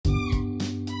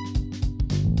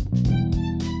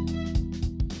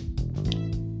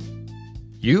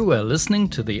You are listening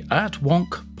to the Art Wonk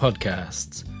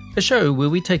Podcasts, a show where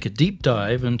we take a deep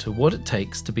dive into what it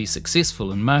takes to be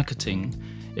successful in marketing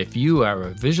if you are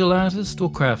a visual artist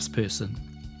or craftsperson.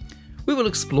 We will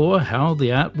explore how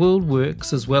the art world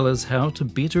works as well as how to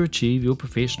better achieve your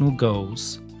professional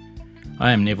goals.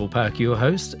 I am Neville Park, your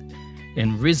host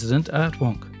and resident Art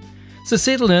Wonk. So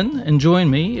settle in and join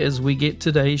me as we get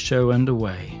today's show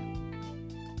underway.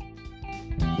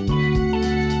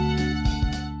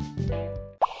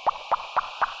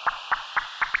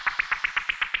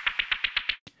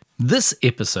 This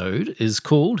episode is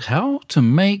called How to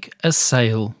Make a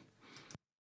Sale.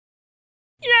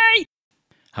 Yay!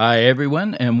 Hi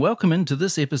everyone, and welcome into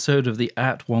this episode of the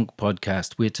Art Wonk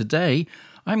podcast, where today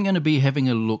I'm going to be having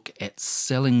a look at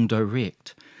selling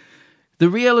direct. The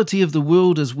reality of the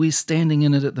world as we're standing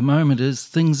in it at the moment is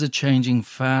things are changing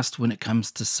fast when it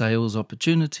comes to sales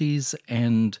opportunities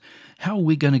and how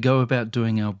we're going to go about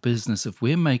doing our business if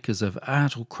we're makers of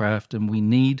art or craft and we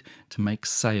need to make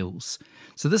sales.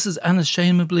 So this is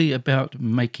unashamedly about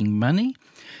making money.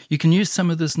 You can use some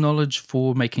of this knowledge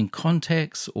for making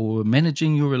contacts or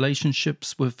managing your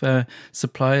relationships with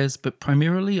suppliers, but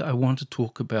primarily I want to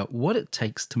talk about what it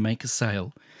takes to make a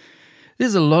sale.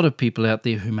 There's a lot of people out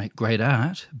there who make great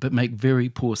art, but make very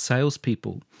poor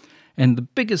salespeople. And the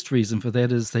biggest reason for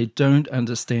that is they don't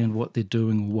understand what they're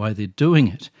doing or why they're doing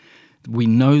it. We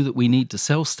know that we need to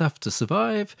sell stuff to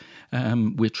survive.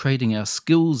 We're trading our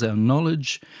skills, our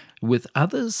knowledge with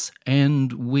others,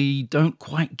 and we don't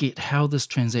quite get how this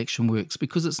transaction works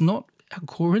because it's not our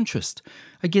core interest.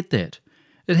 I get that.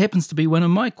 It happens to be one of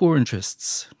my core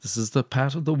interests. This is the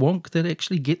part of the wonk that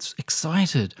actually gets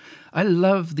excited. I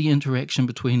love the interaction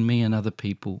between me and other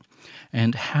people,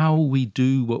 and how we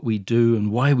do what we do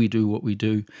and why we do what we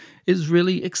do is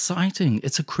really exciting.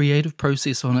 It's a creative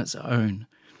process on its own.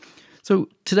 So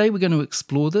today we're going to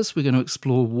explore this. We're going to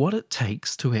explore what it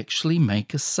takes to actually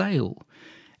make a sale.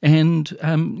 And,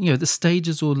 the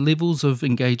stages or levels of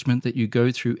engagement that you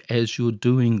go through as you're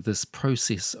doing this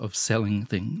process of selling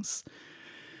things.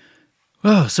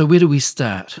 Oh, so where do we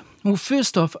start? Well,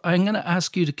 first off, I'm going to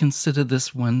ask you to consider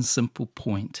this one simple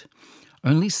point.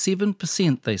 Only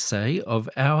 7%, they say, of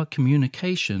our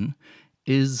communication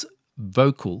is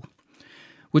vocal,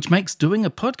 which makes doing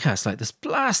a podcast like this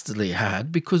blastedly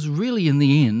hard because really in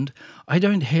the end, I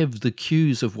don't have the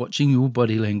cues of watching your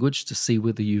body language to see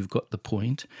whether you've got the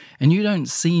point, and you don't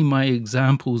see my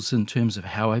examples in terms of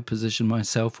how I position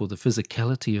myself or the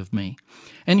physicality of me.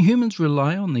 And humans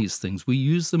rely on these things. We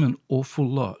use them an awful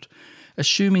lot,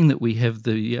 assuming that we have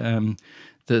the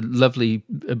lovely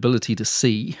ability to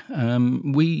see.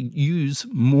 We use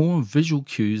more visual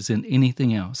cues than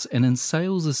anything else. And in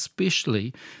sales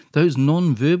especially, those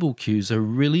non-verbal cues are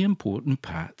really important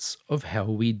parts of how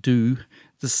we do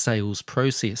the sales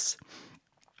process.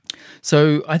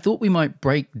 So I thought we might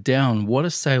break down what a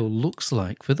sale looks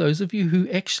like for those of you who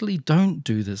actually don't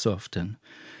do this often.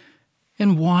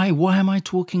 And why? Why am I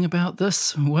talking about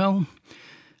this? Well,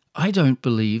 I don't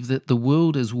believe that the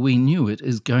world as we knew it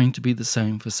is going to be the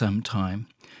same for some time.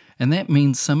 And that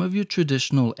means some of your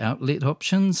traditional outlet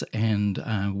options and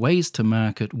ways to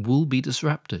market will be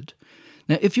disrupted.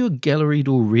 Now, if you're galleried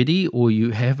already or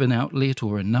you have an outlet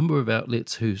or a number of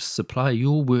outlets who supply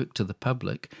your work to the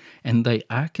public and they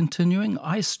are continuing,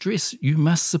 I stress you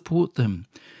must support them.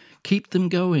 Keep them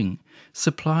going.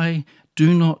 Supply,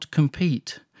 do not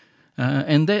compete.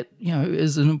 And that,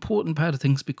 is an important part of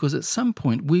things because at some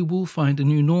point we will find a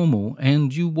new normal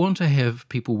and you want to have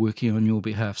people working on your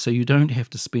behalf so you don't have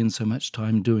to spend so much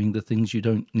time doing the things you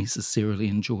don't necessarily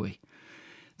enjoy.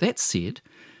 That said,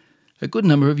 a good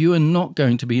number of you are not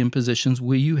going to be in positions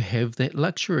where you have that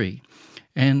luxury.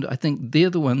 And I think they're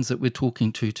the ones that we're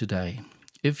talking to today.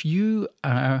 If you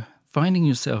are finding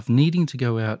yourself needing to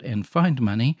go out and find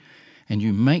money and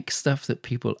you make stuff that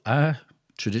people are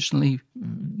traditionally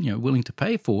willing to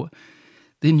pay for,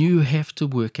 then you have to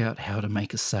work out how to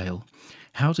make a sale,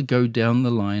 how to go down the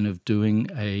line of doing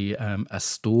a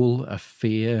stall, a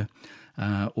fair,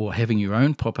 or having your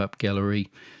own pop-up gallery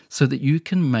so that you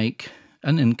can make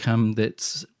an income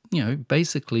that's,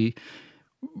 basically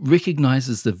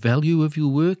recognizes the value of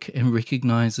your work and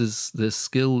recognizes the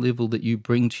skill level that you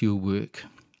bring to your work.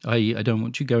 I don't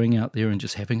want you going out there and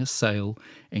just having a sale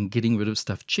and getting rid of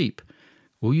stuff cheap.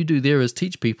 All you do there is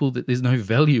teach people that there's no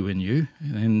value in you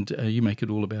and you make it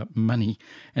all about money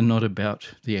and not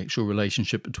about the actual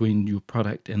relationship between your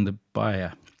product and the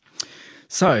buyer.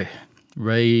 So,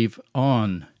 rave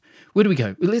on. Where do we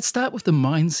go? Well, let's start with the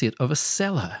mindset of a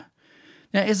seller.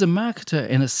 Now, as a marketer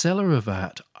and a seller of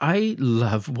art, I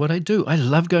love what I do. I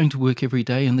love going to work every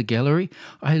day in the gallery.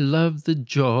 I love the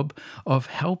job of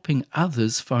helping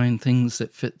others find things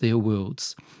that fit their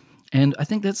worlds. And I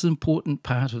think that's an important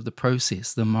part of the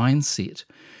process, the mindset.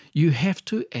 You have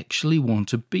to actually want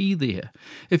to be there.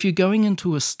 If you're going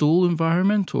into a stall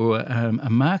environment or a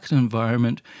market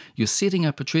environment, you're setting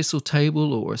up a trestle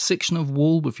table or a section of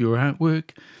wall with your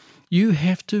artwork, you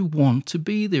have to want to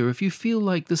be there. If you feel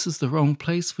like this is the wrong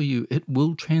place for you, it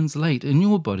will translate in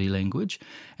your body language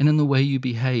and in the way you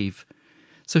behave.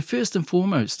 So first and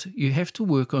foremost, you have to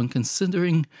work on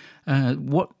considering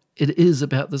what it is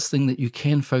about this thing that you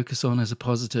can focus on as a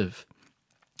positive.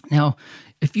 Now,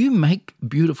 if you make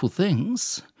beautiful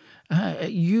things,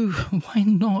 why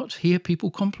not hear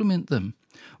people compliment them?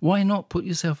 Why not put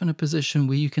yourself in a position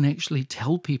where you can actually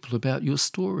tell people about your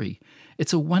story?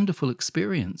 It's a wonderful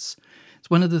experience. It's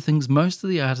one of the things most of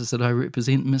the artists that I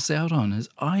represent miss out on is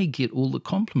I get all the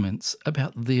compliments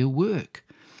about their work.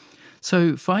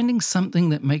 So finding something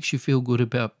that makes you feel good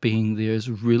about being there is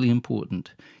really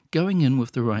important, going in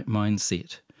with the right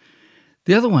mindset.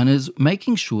 The other one is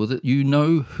making sure that you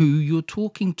know who you're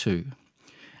talking to.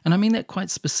 And I mean that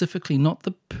quite specifically, not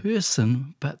the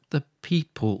person, but the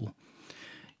people.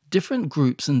 Different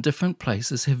groups in different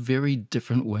places have very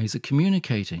different ways of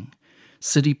communicating.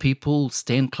 City people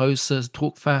stand closer,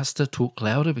 talk faster, talk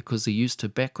louder because they're used to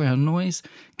background noise.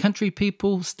 Country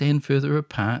people stand further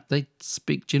apart. They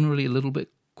speak generally a little bit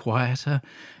quieter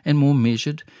and more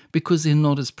measured because they're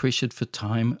not as pressured for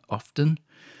time often.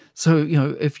 So,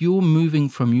 if you're moving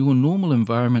from your normal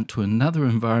environment to another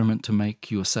environment to make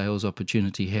your sales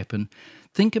opportunity happen,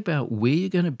 think about where you're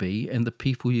going to be and the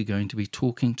people you're going to be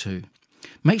talking to.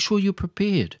 Make sure you're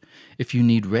prepared. If you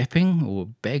need wrapping or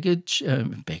bags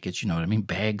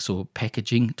or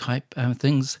packaging type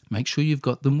things, make sure you've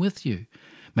got them with you.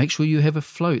 Make sure you have a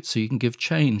float so you can give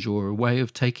change or a way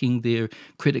of taking their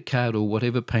credit card or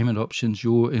whatever payment options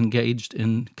you're engaged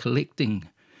in collecting.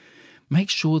 Make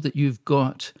sure that you've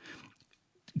got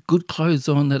good clothes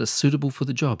on that are suitable for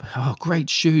the job. Oh, great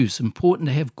shoes. Important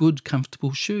to have good,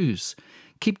 comfortable shoes.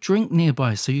 Keep drink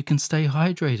nearby so you can stay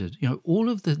hydrated. All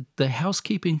of the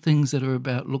housekeeping things that are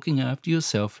about looking after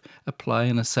yourself apply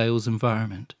in a sales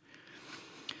environment.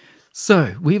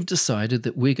 So we've decided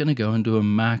that we're going to go and do a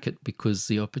market because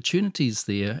the opportunity's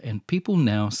there and people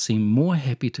now seem more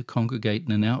happy to congregate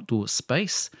in an outdoor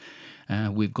space.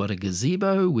 We've got a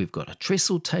gazebo, we've got a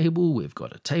trestle table, we've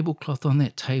got a tablecloth on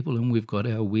that table, and we've got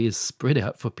our wares spread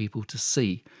out for people to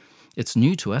see. It's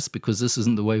new to us because this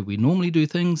isn't the way we normally do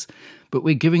things, but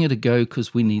we're giving it a go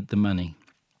because we need the money.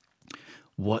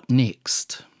 What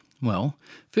next? Well,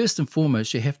 first and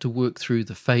foremost, you have to work through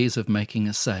the phase of making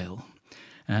a sale.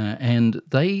 And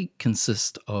they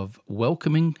consist of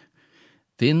welcoming,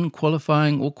 then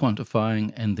qualifying or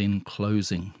quantifying, and then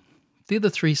closing. They're the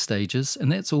 3 stages,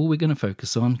 and that's all we're going to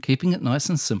focus on, keeping it nice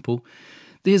and simple.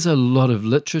 There's a lot of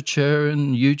literature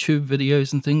and YouTube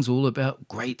videos and things all about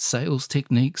great sales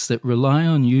techniques that rely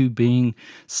on you being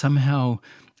somehow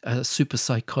a super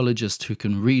psychologist who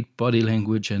can read body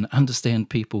language and understand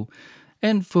people.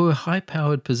 And for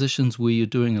high-powered positions where you're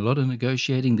doing a lot of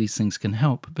negotiating, these things can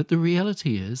help. But the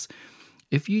reality is,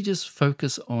 if you just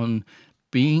focus on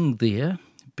being there,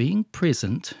 being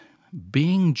present,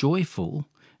 being joyful,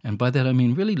 and by that I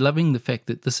mean really loving the fact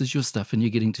that this is your stuff and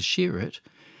you're getting to share it,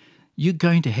 you're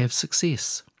going to have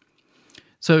success.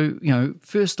 So,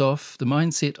 first off, the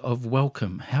mindset of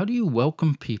welcome. How do you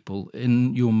welcome people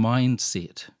in your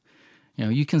mindset?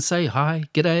 You can say hi,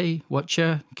 g'day,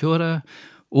 watcha, kia ora,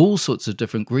 all sorts of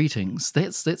different greetings.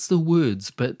 That's the words,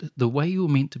 but the way you're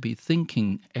meant to be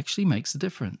thinking actually makes a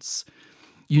difference.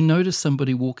 You notice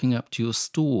somebody walking up to your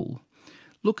stall.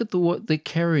 Look at what they're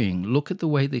carrying. Look at the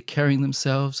way they're carrying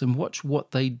themselves and watch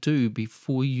what they do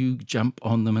before you jump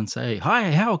on them and say,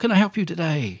 hi, how can I help you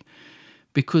today?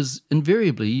 Because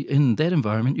invariably in that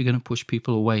environment, you're going to push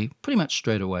people away pretty much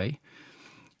straight away.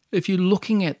 If you're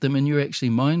looking at them and you're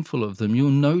actually mindful of them, you'll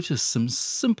notice some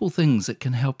simple things that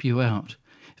can help you out.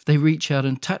 If they reach out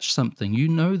and touch something, you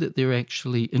know that they're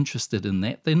actually interested in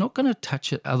that. They're not going to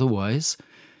touch it otherwise.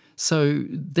 So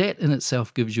that in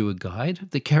itself gives you a guide. If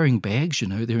they're carrying bags,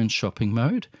 they're in shopping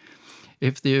mode.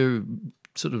 If they're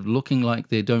sort of looking like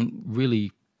they don't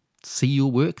really see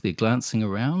your work, they're glancing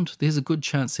around, there's a good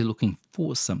chance they're looking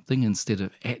for something instead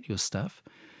of at your stuff.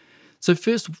 So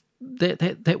first,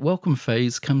 that welcome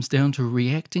phase comes down to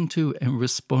reacting to and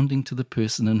responding to the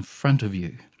person in front of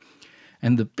you.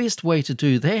 And the best way to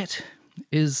do that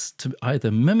is to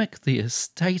either mimic their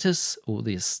status or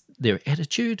their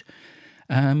attitude,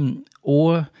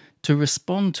 or to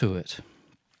respond to it.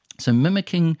 So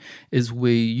mimicking is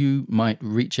where you might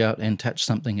reach out and touch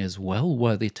something as well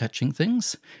while they're touching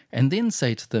things, and then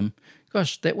say to them,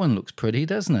 gosh, that one looks pretty,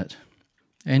 doesn't it?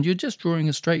 And you're just drawing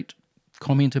a straight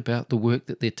comment about the work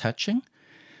that they're touching.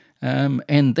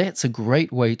 And that's a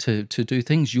great way to do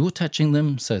things. You're touching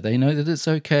them so they know that it's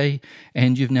okay,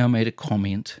 and you've now made a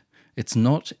comment. It's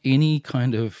not any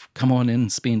kind of come on in,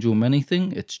 spend your money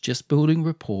thing. It's just building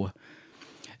rapport.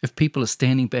 If people are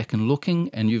standing back and looking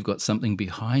and you've got something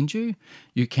behind you,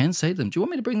 you can say to them, do you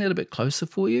want me to bring that a bit closer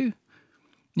for you?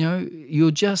 You know, you're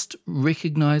just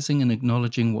recognizing and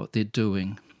acknowledging what they're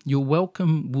doing. Your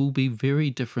welcome will be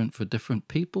very different for different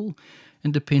people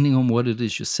and depending on what it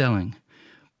is you're selling.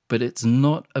 But it's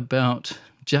not about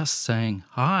just saying,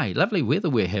 hi, lovely weather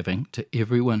we're having to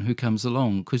everyone who comes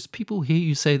along, because people hear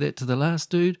you say that to the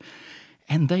last dude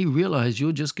and they realize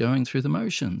you're just going through the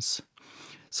motions.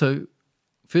 So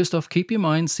first off, keep your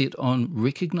mind set on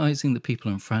recognizing the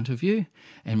people in front of you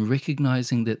and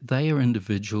recognizing that they are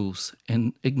individuals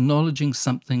and acknowledging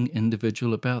something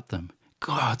individual about them.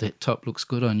 God, that top looks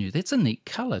good on you. That's a neat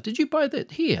color. Did you buy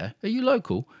that here? Are you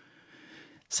local?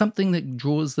 Something that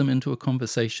draws them into a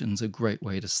conversation is a great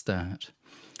way to start.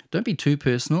 Don't be too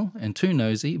personal and too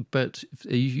nosy, but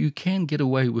you can get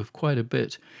away with quite a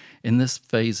bit in this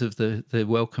phase of the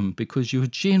welcome because you're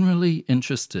generally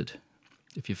interested.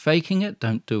 If you're faking it,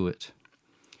 don't do it.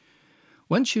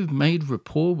 Once you've made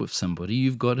rapport with somebody,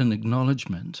 you've got an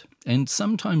acknowledgement, and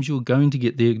sometimes you're going to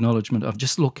get the acknowledgement of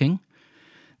just looking.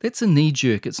 That's a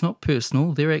knee-jerk. It's not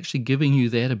personal. They're actually giving you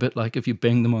that a bit like if you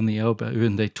bang them on the elbow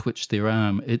and they twitch their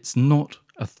arm. It's not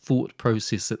a thought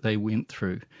process that they went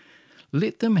through.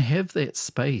 Let them have that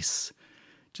space.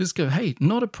 Just go, hey,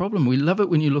 not a problem. We love it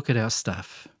when you look at our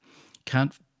stuff.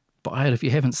 Can't buy it if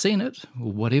you haven't seen it,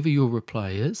 or whatever your reply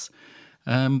is.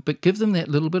 But give them that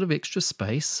little bit of extra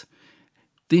space.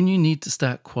 Then you need to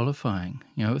start qualifying.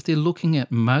 You know, if they're looking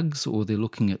at mugs or they're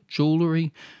looking at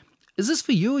jewelry, is this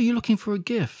for you or are you looking for a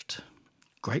gift?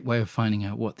 Great way of finding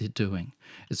out what they're doing.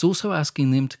 It's also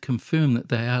asking them to confirm that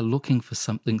they are looking for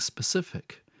something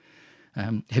specific.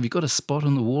 Have you got a spot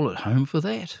on the wall at home for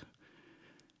that?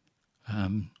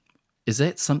 Is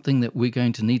that something that we're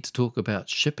going to need to talk about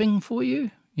shipping for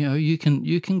you? You know, you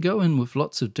can go in with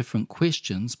lots of different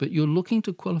questions, but you're looking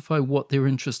to qualify what their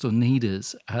interest or need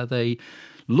is. Are they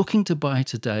looking to buy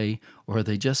today or are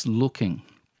they just looking?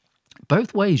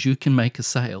 Both ways you can make a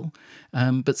sale,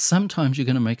 but sometimes you're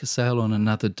going to make a sale on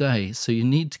another day. So you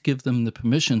need to give them the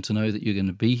permission to know that you're going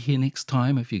to be here next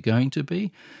time if you're going to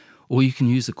be. Or you can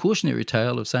use a cautionary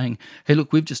tale of saying, hey,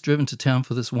 look, we've just driven to town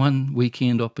for this one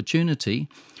weekend opportunity.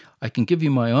 I can give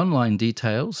you my online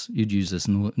details. You'd use this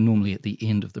normally at the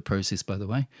end of the process, by the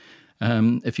way.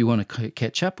 If you want to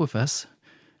catch up with us,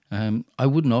 I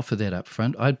wouldn't offer that up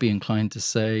front. I'd be inclined to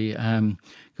say,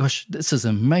 gosh, this is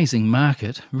an amazing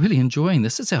market. Really enjoying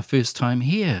this. It's our first time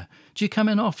here. Do you come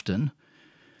in often?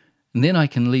 And then I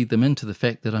can lead them into the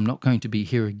fact that I'm not going to be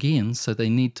here again, so they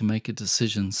need to make a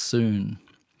decision soon.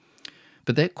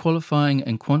 But that qualifying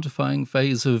and quantifying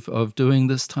phase of doing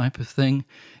this type of thing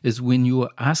is when you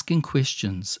are asking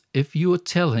questions. If you are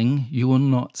telling, you are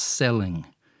not selling.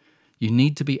 You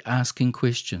need to be asking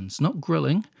questions, not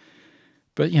grilling.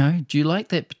 But, you know, do you like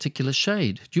that particular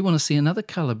shade? Do you want to see another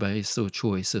color base or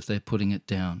choice if they're putting it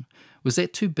down? Was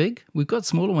that too big? We've got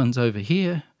smaller ones over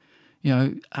here. You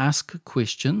know, ask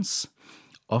questions,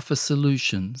 offer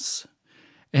solutions.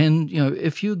 And, you know,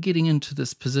 if you're getting into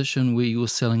this position where you're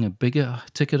selling a bigger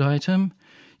ticket item,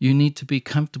 you need to be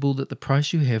comfortable that the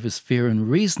price you have is fair and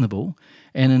reasonable.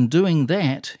 And in doing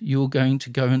that, you're going to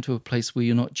go into a place where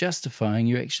you're not justifying,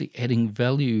 you're actually adding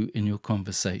value in your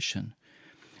conversation.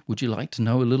 Would you like to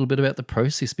know a little bit about the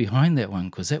process behind that one?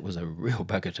 Because that was a real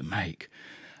bugger to make.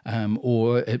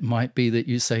 Or it might be that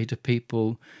you say to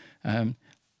people,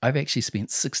 I've actually spent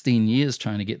 16 years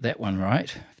trying to get that one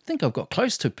right. I think I've got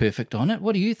close to perfect on it.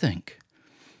 What do you think?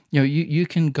 You know, you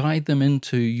can guide them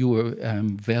into your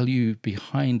value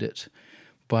behind it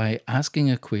by asking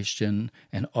a question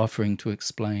and offering to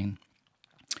explain.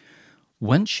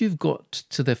 Once you've got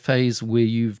to the phase where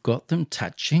you've got them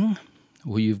touching,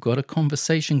 or you've got a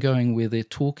conversation going where they're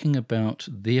talking about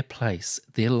their place,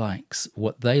 their likes,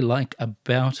 what they like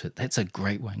about it, that's a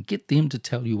great one. Get them to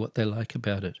tell you what they like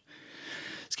about it.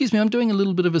 Excuse me, I'm doing a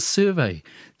little bit of a survey.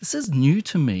 This is new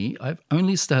to me. I've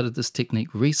only started this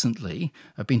technique recently.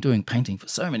 I've been doing painting for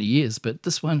so many years, but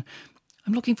this one,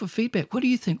 I'm looking for feedback. What do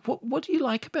you think? What do you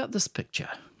like about this picture?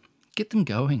 Get them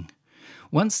going.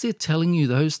 Once they're telling you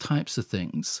those types of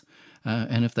things,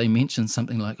 and if they mention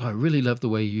something like, oh, I really love the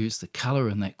way you use the color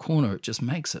in that corner, it just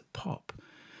makes it pop.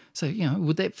 So,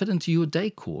 would that fit into your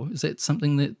decor? Is that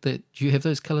something that you have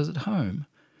those colours at home?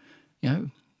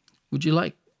 Would you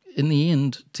like, in the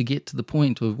end, to get to the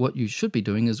point of what you should be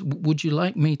doing is, would you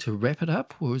like me to wrap it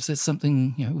up? Or is that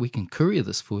something, we can courier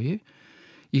this for you?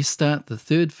 You start the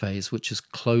third phase, which is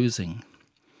closing.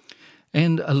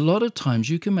 And a lot of times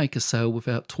you can make a sale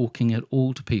without talking at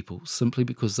all to people, simply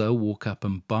because they'll walk up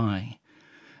and buy.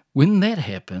 When that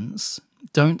happens,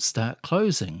 don't start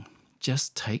closing.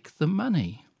 Just take the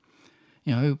money.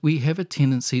 We have a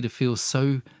tendency to feel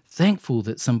so thankful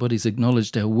that somebody's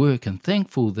acknowledged our work and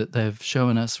thankful that they've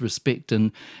shown us respect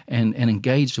and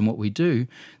engaged in what we do,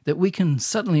 that we can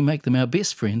suddenly make them our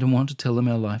best friend and want to tell them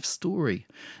our life story.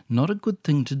 Not a good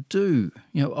thing to do.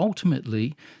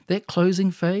 Ultimately, that closing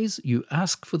phase, you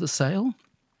ask for the sale.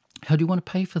 How do you want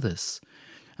to pay for this?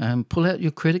 Pull out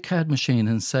your credit card machine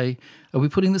and say, are we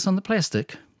putting this on the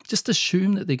plastic? Just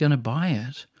assume that they're going to buy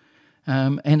it.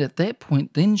 And at that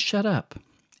point, then shut up.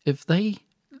 If they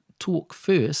talk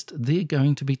first, they're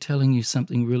going to be telling you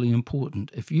something really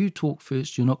important. If you talk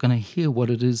first, you're not going to hear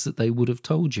what it is that they would have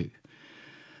told you.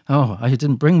 Oh, I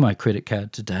didn't bring my credit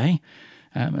card today.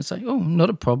 I say, oh,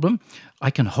 not a problem. I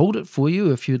can hold it for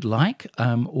you if you'd like,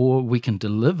 or we can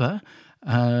deliver,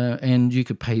 and you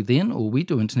could pay then, or we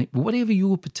do internet. Whatever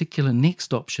your particular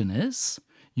next option is,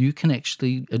 you can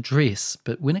actually address.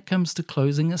 But when it comes to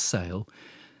closing a sale,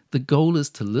 the goal is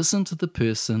to listen to the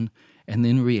person and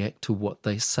then react to what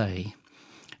they say.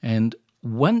 And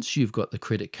once you've got the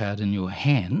credit card in your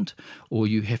hand, or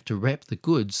you have to wrap the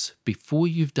goods, before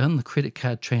you've done the credit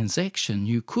card transaction,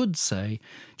 you could say,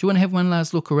 do you want to have one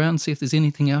last look around, see if there's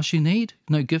anything else you need?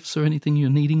 No gifts or anything you're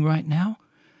needing right now?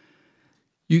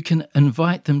 You can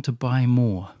invite them to buy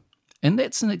more. And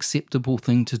that's an acceptable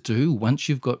thing to do. Once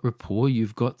you've got rapport,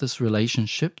 you've got this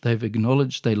relationship, they've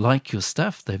acknowledged they like your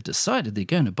stuff, they've decided they're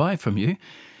going to buy from you,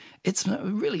 it's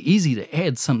really easy to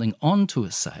add something onto a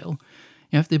sale.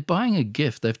 If they're buying a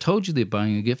gift, they've told you they're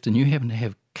buying a gift and you happen to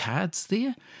have cards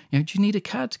there, do you need a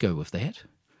card to go with that?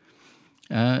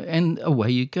 And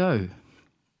away you go.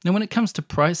 Now, when it comes to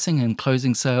pricing and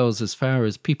closing sales, as far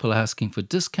as people asking for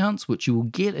discounts, which you will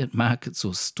get at markets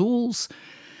or stalls,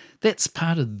 that's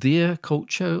part of their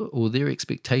culture or their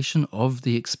expectation of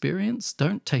the experience.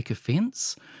 Don't take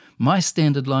offense. My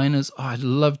standard line is, I'd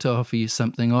love to offer you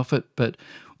something off it, but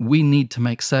we need to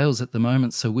make sales at the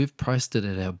moment, so we've priced it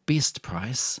at our best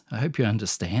price. I hope you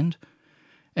understand.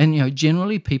 And,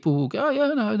 generally people will go, oh,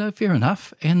 yeah, no, fair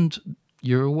enough, and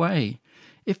you're away.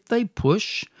 If they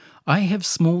push, I have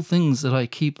small things that I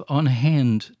keep on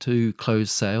hand to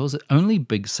close sales, only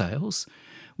big sales,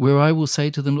 where I will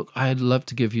say to them, look, I'd love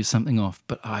to give you something off,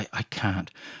 but I can't.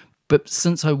 But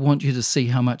since I want you to see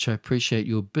how much I appreciate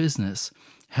your business,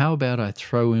 how about I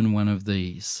throw in one of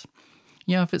these?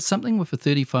 If it's something with a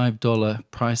 $35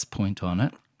 price point on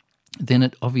it, then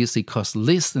it obviously costs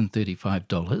less than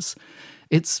 $35.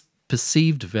 It's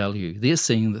perceived value. They're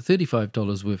seeing the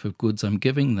 $35 worth of goods I'm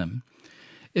giving them.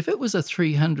 If it was a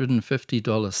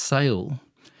 $350 sale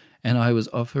and I was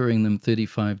offering them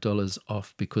 $35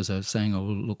 off because I was saying, oh,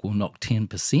 look, we'll knock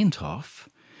 10% off,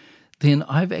 then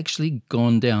I've actually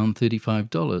gone down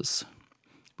 $35,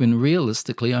 when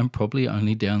realistically I'm probably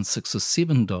only down $6 or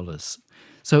 $7.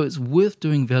 So it's worth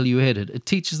doing value added. It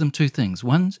teaches them two things.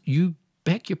 One, you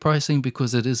back your pricing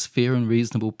because it is fair and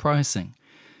reasonable pricing.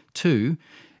 Two,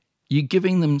 you're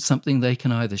giving them something they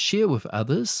can either share with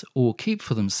others or keep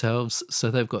for themselves, so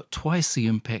they've got twice the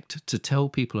impact to tell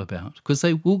people about, because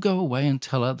they will go away and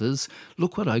tell others,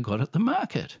 look what I got at the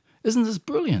market. Isn't this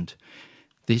brilliant?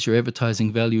 There's your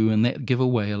advertising value in that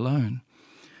giveaway alone.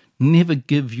 Never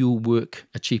give your work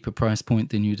a cheaper price point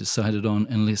than you decided on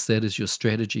unless that is your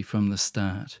strategy from the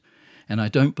start. And I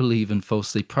don't believe in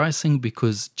falsely pricing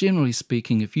because, generally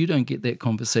speaking, if you don't get that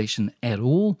conversation at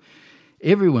all,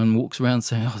 everyone walks around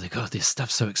saying, oh, God, their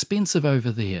stuff's so expensive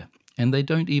over there. And they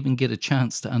don't even get a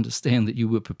chance to understand that you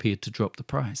were prepared to drop the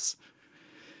price.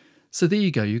 So there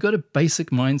you go. You've got a basic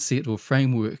mindset or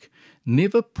framework.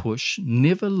 Never push,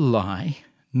 never lie,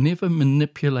 never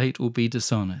manipulate or be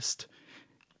dishonest.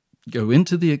 Go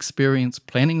into the experience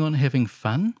planning on having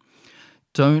fun.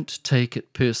 Don't take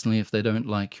it personally if they don't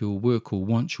like your work or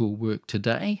want your work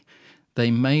today. They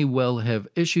may well have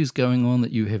issues going on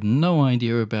that you have no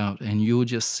idea about, and you're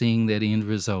just seeing that end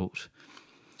result.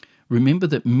 Remember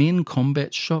that men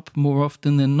combat shop more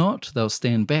often than not. They'll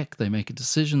stand back, they make a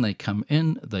decision, they come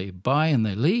in, they buy and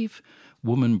they leave.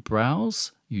 Women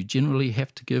browse. You generally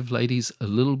have to give ladies a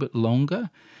little bit longer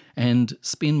and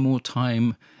spend more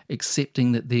time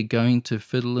accepting that they're going to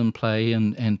fiddle and play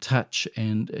and touch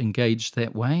and engage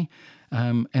that way.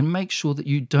 And make sure that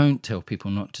you don't tell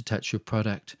people not to touch your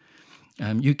product.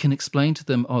 You can explain to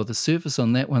them, oh, the surface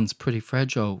on that one's pretty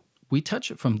fragile. We touch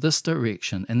it from this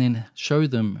direction, and then show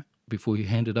them before you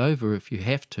hand it over if you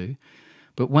have to.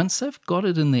 But once they've got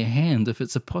it in their hand, if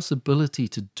it's a possibility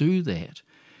to do that,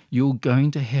 you're going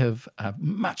to have a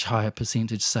much higher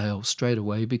percentage sale straight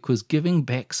away, because giving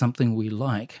back something we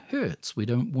like hurts. We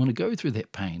don't want to go through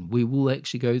that pain. We will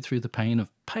actually go through the pain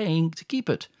of paying to keep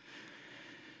it.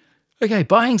 Okay,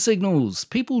 buying signals.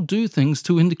 People do things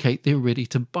to indicate they're ready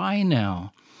to buy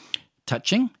now.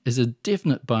 Touching is a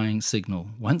definite buying signal.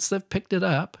 Once they've picked it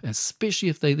up, especially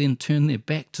if they then turn their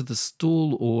back to the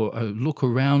stall or look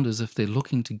around as if they're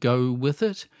looking to go with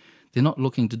it, they're not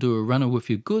looking to do a runner with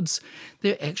your goods.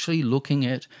 They're actually looking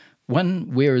at,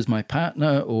 one, where is my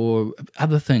partner, or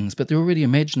other things, but they're already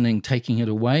imagining taking it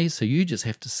away. So you just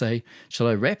have to say, shall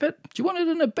I wrap it? Do you want it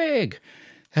in a bag?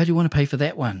 How do you want to pay for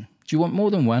that one? Do you want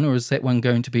more than one, or is that one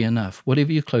going to be enough?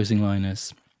 Whatever your closing line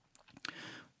is.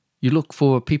 You look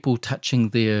for people touching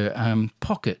their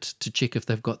pocket to check if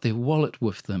they've got their wallet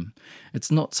with them.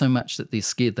 It's not so much that they're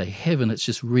scared they haven't, it's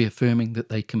just reaffirming that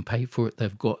they can pay for it.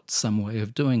 They've got some way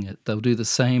of doing it. They'll do the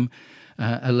same,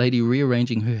 a lady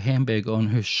rearranging her handbag on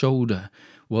her shoulder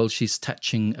while she's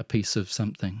touching a piece of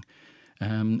something.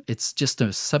 It's just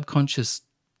a subconscious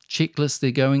checklist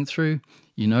they're going through.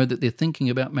 You know that they're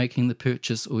thinking about making the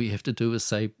purchase. All you have to do is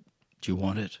say, do you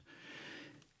want it?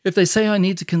 If they say, I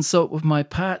need to consult with my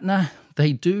partner,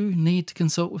 they do need to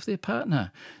consult with their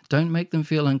partner. Don't make them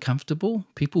feel uncomfortable.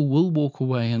 People will walk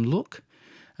away and look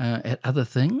at other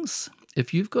things.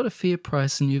 If you've got a fair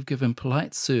price and you've given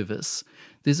polite service,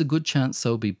 there's a good chance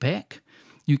they'll be back.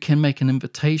 You can make an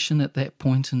invitation at that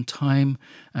point in time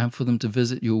for them to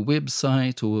visit your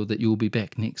website, or that you'll be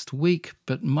back next week.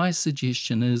 But my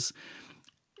suggestion is,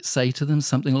 say to them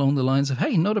something along the lines of,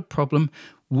 hey, not a problem.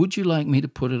 Would you like me to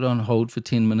put it on hold for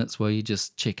 10 minutes while you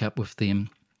just check up with them?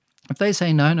 If they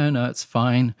say, no, it's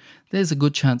fine, there's a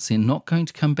good chance they're not going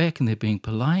to come back and they're being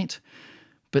polite.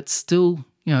 But still,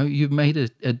 you've made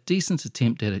a decent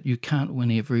attempt at it. You can't win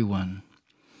everyone.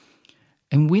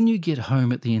 And when you get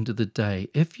home at the end of the day,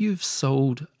 if you've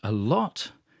sold a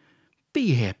lot,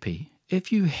 be happy.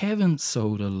 If you haven't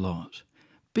sold a lot,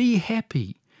 be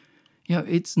happy.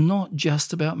 It's not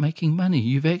just about making money.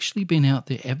 You've actually been out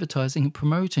there advertising and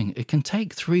promoting. It can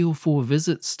take 3 or 4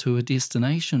 visits to a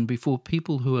destination before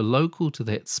people who are local to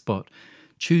that spot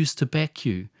choose to back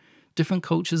you. Different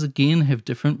cultures, again, have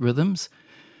different rhythms,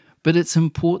 but it's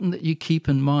important that you keep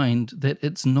in mind that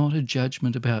it's not a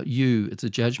judgment about you. It's a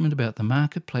judgment about the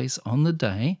marketplace on the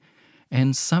day.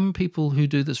 And some people who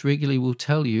do this regularly will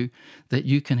tell you that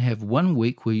you can have 1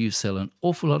 week where you sell an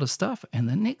awful lot of stuff and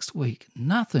the next week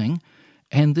nothing,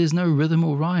 and there's no rhythm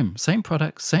or rhyme. Same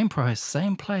product, same price,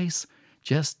 same place,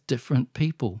 just different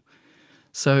people.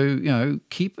 So,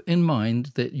 keep in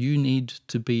mind that you need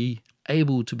to be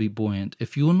able to be buoyant.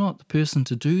 If you're not the person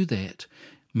to do that,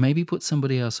 maybe put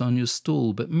somebody else on your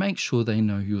stall, but make sure they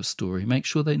know your story. Make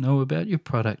sure they know about your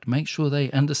product. Make sure they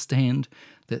understand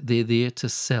that they're there to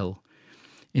sell.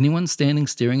 Anyone standing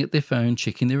staring at their phone,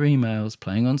 checking their emails,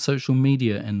 playing on social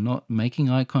media, and not making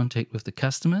eye contact with the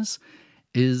customers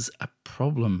is a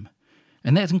problem.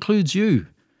 And that includes you.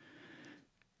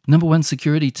 Number 1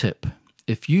 security tip.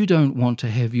 If you don't want to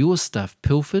have your stuff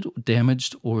pilfered,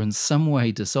 damaged, or in some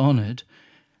way dishonored,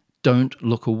 don't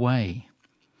look away.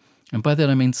 And by that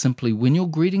I mean simply, when you're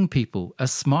greeting people, a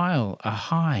smile, a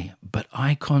hi, but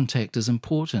eye contact is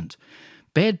important.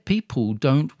 Bad people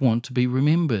don't want to be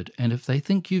remembered, and if they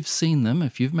think you've seen them,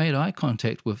 if you've made eye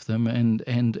contact with them and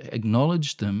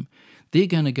acknowledged them, they're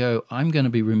going to go, I'm going to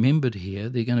be remembered here.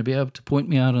 They're going to be able to point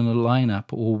me out in a lineup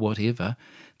or whatever.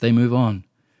 They move on.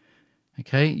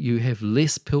 Okay, you have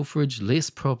less pilferage, less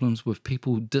problems with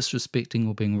people disrespecting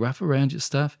or being rough around your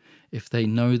stuff if they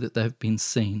know that they've been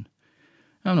seen.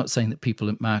 I'm not saying that people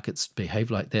at markets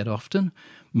behave like that often,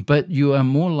 but you are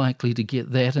more likely to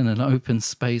get that in an open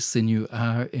space than you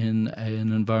are in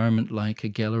an environment like a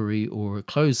gallery or a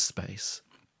closed space.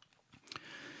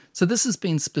 So this has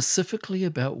been specifically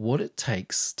about what it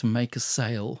takes to make a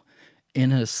sale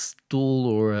in a stall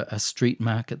or a street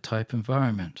market type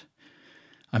environment.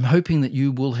 I'm hoping that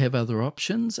you will have other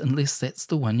options unless that's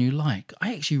the one you like.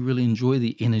 I actually really enjoy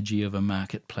the energy of a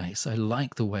marketplace. I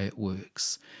like the way it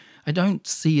works. I don't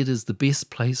see it as the best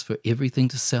place for everything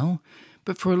to sell,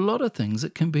 but for a lot of things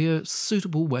it can be a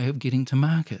suitable way of getting to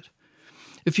market.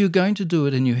 If you're going to do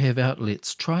it and you have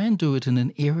outlets, try and do it in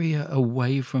an area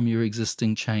away from your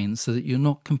existing chain so that you're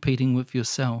not competing with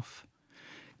yourself.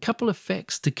 Couple of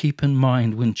facts to keep in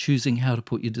mind when choosing how to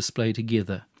put your display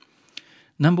together.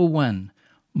 Number 1,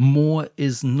 more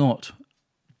is not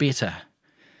better.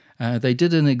 They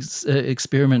did an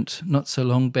experiment not so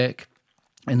long back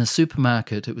in a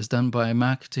supermarket. It was done by a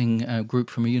marketing group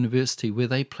from a university where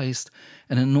they placed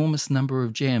an enormous number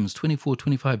of jams, 24,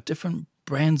 25 different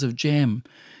brands of jam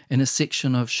in a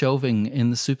section of shelving in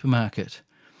the supermarket.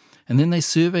 And then they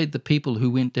surveyed the people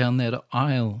who went down that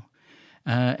aisle,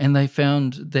 and they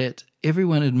found that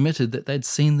everyone admitted that they'd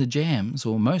seen the jams,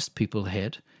 or most people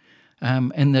had,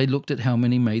 and they looked at how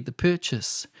many made the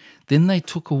purchase. Then they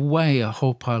took away a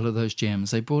whole pile of those jams.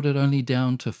 They brought it only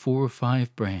down to 4 or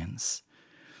 5 brands.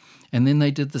 And then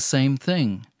they did the same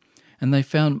thing, and they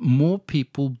found more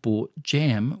people bought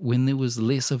jam when there was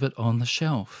less of it on the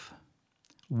shelf.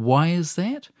 Why is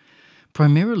that?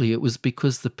 Primarily it was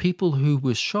because the people who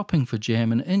were shopping for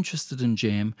jam and interested in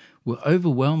jam were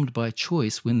overwhelmed by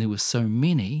choice when there were so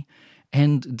many,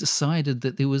 and decided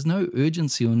that there was no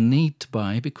urgency or need to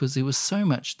buy because there was so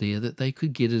much there that they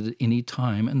could get it at any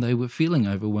time, and they were feeling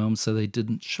overwhelmed, so they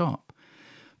didn't shop.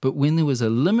 But when there was a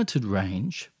limited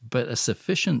range but a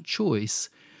sufficient choice,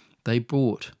 they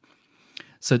bought.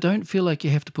 So don't feel like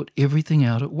you have to put everything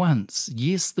out at once.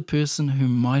 Yes, the person who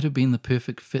might have been the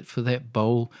perfect fit for that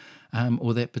bowl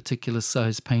or that particular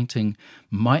size painting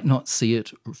might not see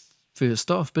it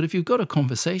first off, but if you've got a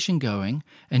conversation going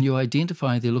and you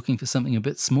identify they're looking for something a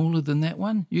bit smaller than that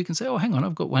one, you can say, oh, hang on,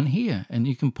 I've got one here, and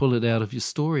you can pull it out of your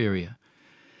store area.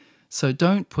 So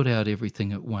don't put out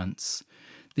everything at once.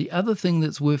 The other thing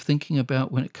that's worth thinking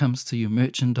about when it comes to your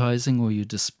merchandising or your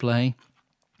display,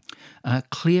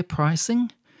 clear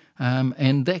pricing,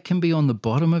 and that can be on the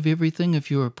bottom of everything. If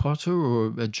you're a potter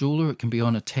or a jeweler, it can be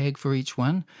on a tag for each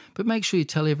one. But make sure you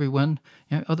tell everyone,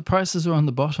 the prices are on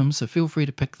the bottom, so feel free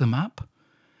to pick them up.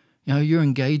 You're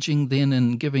engaging then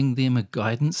and giving them a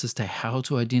guidance as to how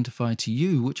to identify to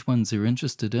you which ones they're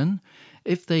interested in.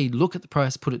 If they look at the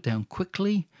price, put it down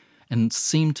quickly, and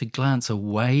seem to glance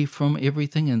away from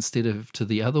everything instead of to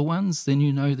the other ones, then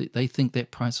you know that they think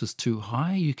that price was too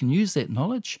high. You can use that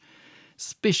knowledge,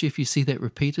 especially if you see that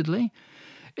repeatedly.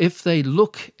 If they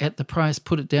look at the price,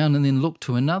 put it down, and then look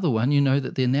to another one, you know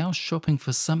that they're now shopping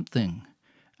for something.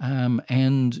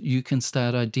 And you can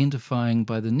start identifying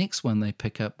by the next one they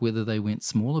pick up, whether they went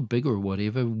smaller, bigger, or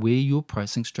whatever, where your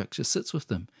pricing structure sits with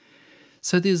them.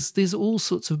 So there's all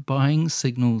sorts of buying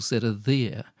signals that are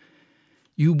there.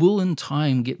 You will in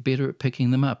time get better at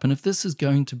picking them up. And if this is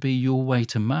going to be your way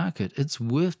to market, it's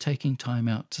worth taking time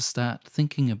out to start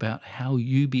thinking about how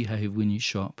you behave when you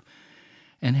shop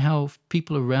and how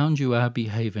people around you are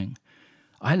behaving.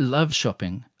 I love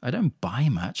shopping. I don't buy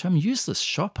much. I'm a useless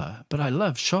shopper, but I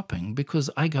love shopping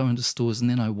because I go into stores and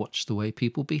then I watch the way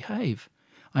people behave.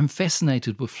 I'm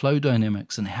fascinated with flow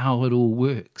dynamics and how it all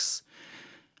works.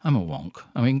 I'm a wonk.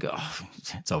 I mean,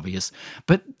 it's obvious.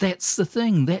 But that's the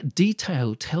thing. That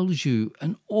detail tells you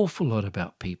an awful lot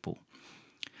about people.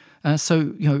 So,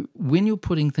 when you're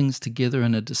putting things together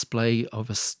in a display of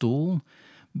a stall,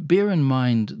 bear in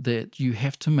mind that you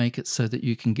have to make it so that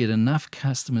you can get enough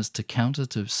customers to counter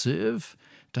to serve.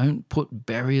 Don't put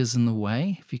barriers in the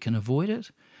way if you can avoid it.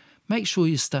 Make sure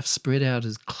your stuff's spread out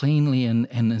as cleanly and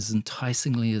as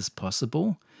enticingly as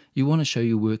possible. You want to show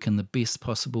your work in the best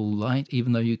possible light,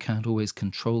 even though you can't always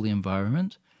control the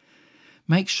environment.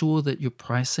 Make sure that your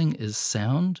pricing is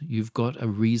sound. You've got a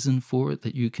reason for it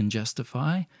that you can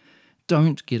justify.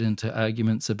 Don't get into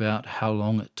arguments about how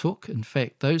long it took. In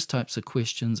fact, those types of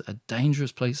questions are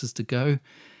dangerous places to go.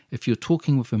 If you're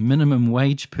talking with a minimum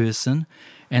wage person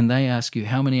and they ask you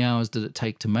how many hours did it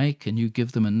take to make, and you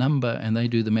give them a number and they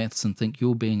do the maths and think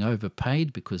you're being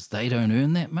overpaid because they don't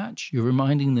earn that much, you're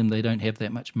reminding them they don't have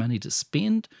that much money to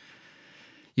spend.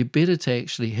 You're better to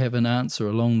actually have an answer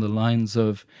along the lines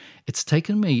of, it's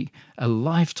taken me a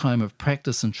lifetime of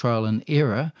practice and trial and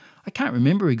error. I can't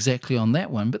remember exactly on that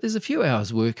one, but there's a few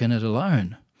hours work in it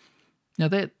alone. Now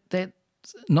that's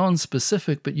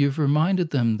non-specific, but you've reminded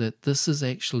them that this is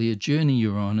actually a journey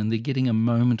you're on and they're getting a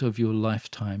moment of your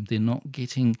lifetime. They're not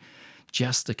getting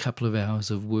just a couple of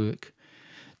hours of work.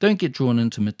 Don't get drawn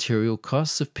into material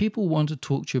costs. If people want to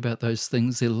talk to you about those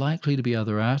things, they're likely to be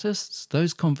other artists.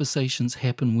 Those conversations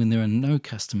happen when there are no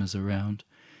customers around.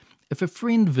 If a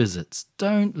friend visits,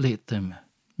 don't let them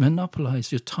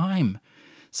monopolize your time.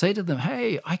 Say to them,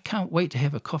 hey, I can't wait to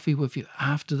have a coffee with you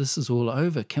after this is all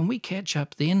over. Can we catch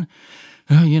up then?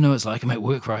 Oh, it's like I'm at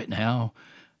work right now.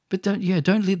 But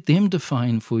don't let them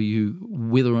define for you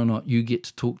whether or not you get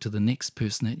to talk to the next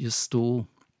person at your stall.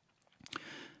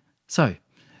 So,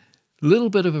 a little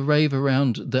bit of a rave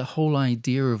around the whole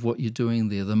idea of what you're doing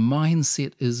there. The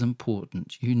mindset is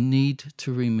important. You need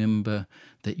to remember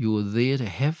that you're there to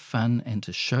have fun and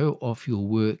to show off your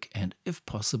work and, if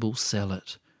possible, sell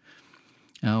it.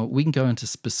 Now, we can go into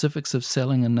specifics of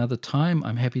selling another time.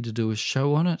 I'm happy to do a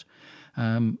show on it.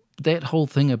 That whole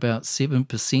thing about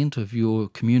 7% of your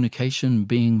communication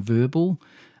being verbal,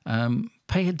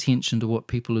 pay attention to what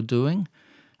people are doing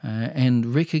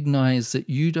and recognize that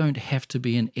you don't have to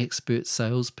be an expert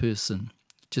salesperson.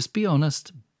 Just be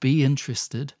honest, be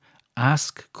interested,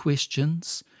 ask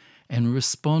questions, and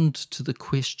respond to the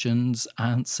question's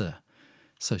answer.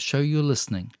 So show you're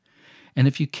listening. And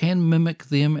if you can mimic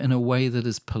them in a way that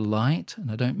is polite,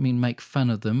 and I don't mean make fun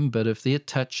of them, but if they're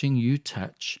touching, you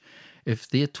touch. If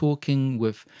they're talking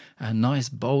with a nice,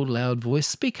 bold, loud voice,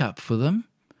 speak up for them,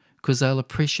 because they'll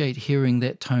appreciate hearing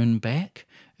that tone back.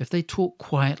 If they talk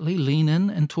quietly, lean in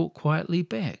and talk quietly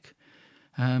back.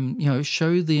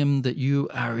 Show them that you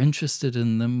are interested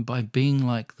in them by being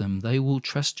like them. They will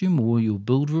trust you more, you'll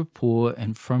build rapport,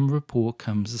 and from rapport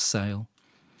comes a sale.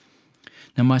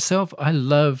 Now, myself, I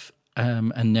love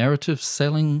a narrative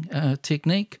selling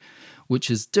technique, which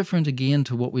is different again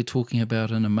to what we're talking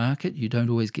about in a market. You don't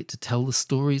always get to tell the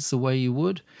stories the way you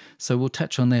would, so we'll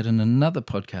touch on that in another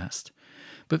podcast.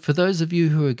 But for those of you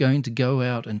who are going to go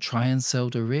out and try and sell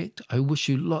direct, I wish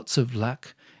you lots of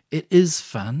luck. It is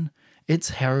fun, it's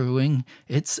harrowing,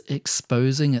 it's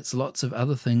exposing, it's lots of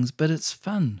other things, but it's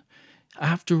fun.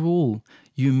 After all,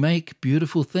 you make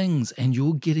beautiful things and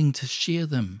you're getting to share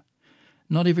them.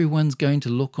 Not everyone's going to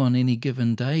look on any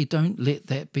given day. Don't let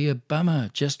that be a bummer.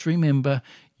 Just remember,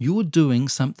 you're doing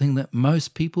something that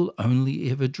most people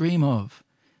only ever dream of.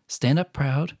 Stand up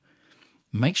proud.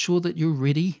 Make sure that you're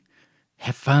ready.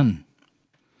 Have fun.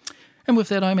 And with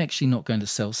that, I'm actually not going to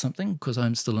sell something because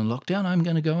I'm still in lockdown. I'm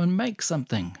going to go and make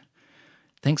something.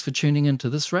 Thanks for tuning into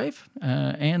this rave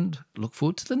and look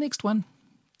forward to the next one.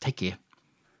 Take care.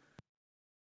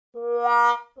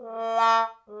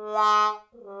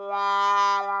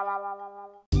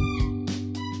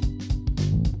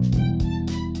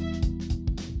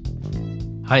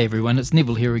 Hi everyone, it's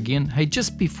Neville here again. Hey,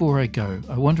 just before I go,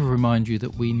 I want to remind you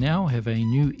that we now have a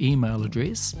new email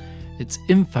address. It's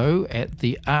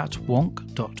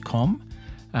info@theartwonk.com.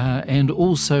 And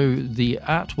also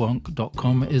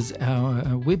theartwonk.com is our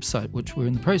website, which we're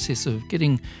in the process of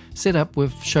getting set up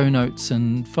with show notes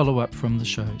and follow-up from the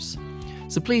shows.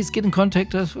 So please get in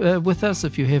contact with us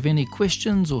if you have any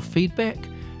questions or feedback,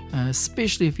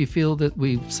 especially if you feel that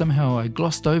I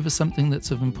glossed over something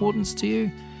that's of importance to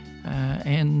you.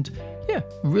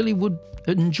 Really would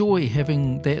enjoy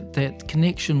having that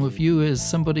connection with you as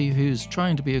somebody who's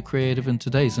trying to be a creative in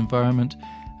today's environment.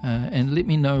 And let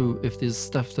me know if there's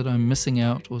stuff that I'm missing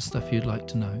out or stuff you'd like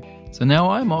to know. So now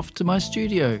I'm off to my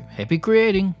studio. Happy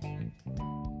creating!